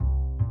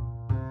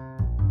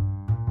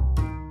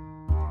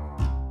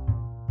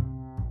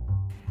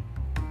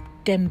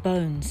Dem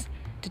Bones.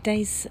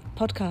 Today's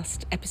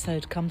podcast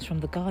episode comes from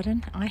the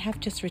garden. I have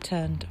just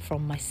returned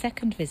from my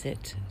second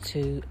visit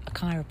to a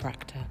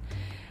chiropractor.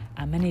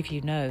 Many of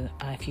you know,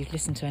 if you've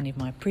listened to any of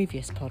my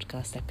previous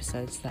podcast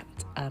episodes, that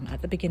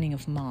at the beginning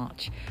of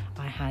March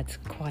I had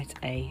quite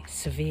a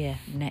severe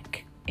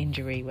neck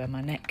injury where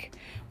my neck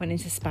went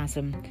into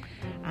spasm,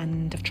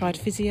 and I've tried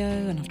physio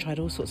and I've tried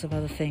all sorts of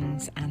other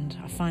things, and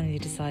I finally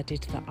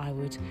decided that I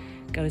would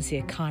go and see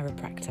a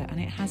chiropractor, and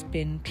it has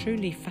been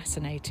truly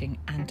fascinating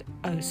and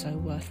oh so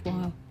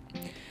worthwhile.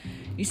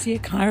 You see, a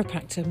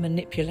chiropractor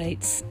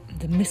manipulates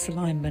the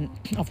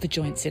misalignment of the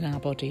joints in our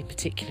body,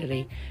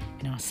 particularly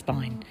in our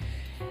spine.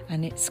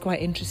 And it's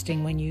quite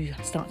interesting when you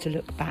start to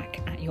look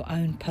back at your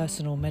own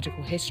personal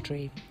medical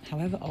history,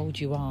 however old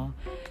you are,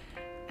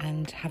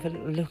 and have a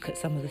little look at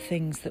some of the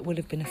things that would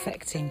have been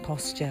affecting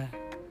posture,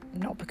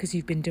 not because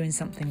you've been doing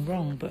something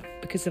wrong, but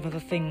because of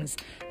other things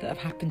that have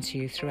happened to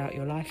you throughout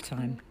your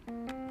lifetime.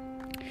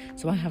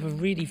 So I have a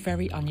really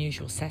very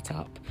unusual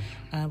setup.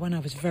 When I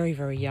was very,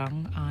 very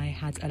young, I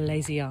had a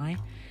lazy eye.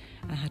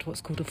 I had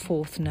what's called a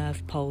fourth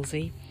nerve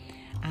palsy,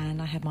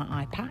 and I had my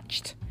eye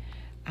patched.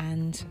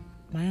 And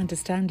my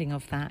understanding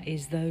of that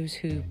is those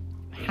who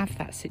have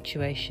that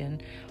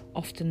situation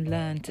often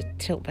learn to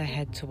tilt their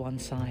head to one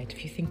side.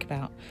 If you think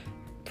about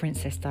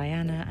Princess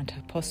Diana and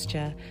her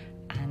posture,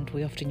 and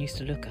we often used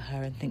to look at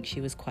her and think she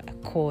was quite a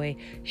coy,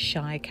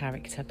 shy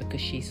character because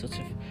she sort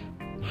of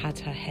had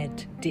her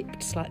head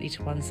dipped slightly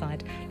to one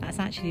side. That's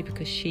actually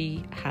because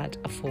she had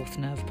a fourth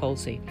nerve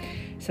palsy.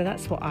 So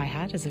that's what I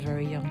had as a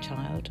very young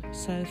child.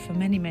 So for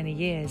many, many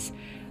years,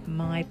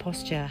 my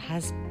posture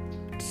has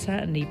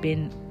certainly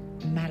been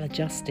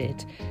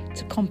maladjusted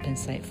to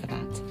compensate for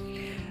that.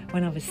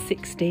 When I was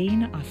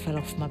 16, I fell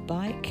off my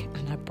bike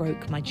and I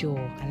broke my jaw.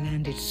 I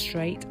landed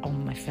straight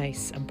on my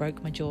face and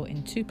broke my jaw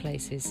in two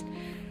places,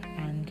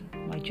 and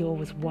my jaw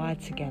was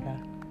wired together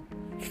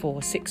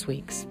for 6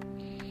 weeks.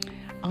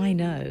 I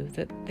know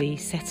that the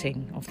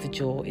setting of the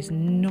jaw is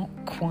not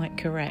quite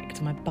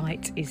correct. My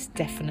bite is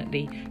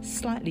definitely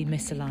slightly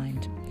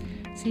misaligned.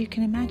 So you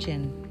can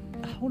imagine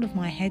the whole of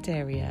my head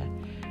area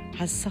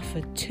has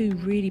suffered two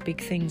really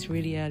big things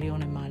really early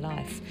on in my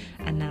life,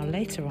 and now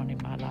later on in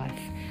my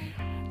life.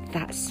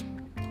 That's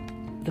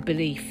the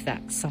belief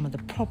that some of the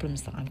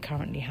problems that I'm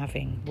currently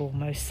having will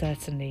most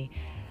certainly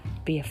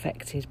be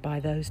affected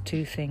by those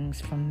two things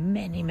from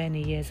many,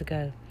 many years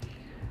ago.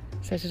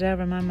 So today I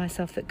remind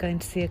myself that going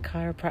to see a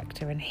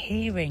chiropractor and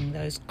hearing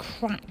those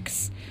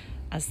cracks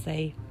as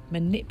they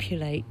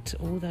manipulate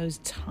all those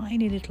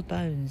tiny little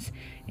bones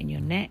in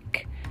your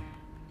neck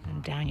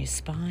and down your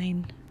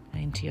spine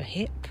and into your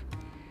hip,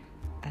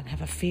 and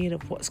have a feel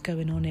of what's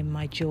going on in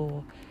my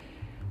jaw,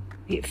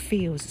 it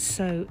feels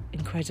so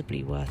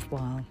incredibly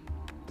worthwhile.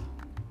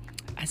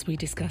 As we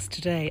discussed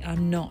today,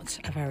 I'm not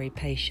a very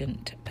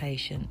patient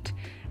patient,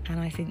 and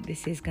I think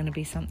this is going to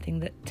be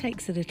something that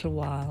takes a little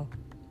while.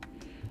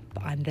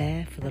 But I'm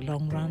there for the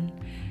long run,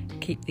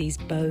 keep these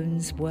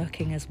bones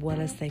working as well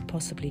as they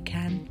possibly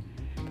can,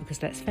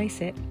 because let's face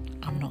it,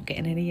 I'm not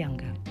getting any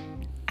younger.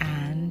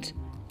 And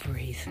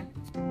breathe.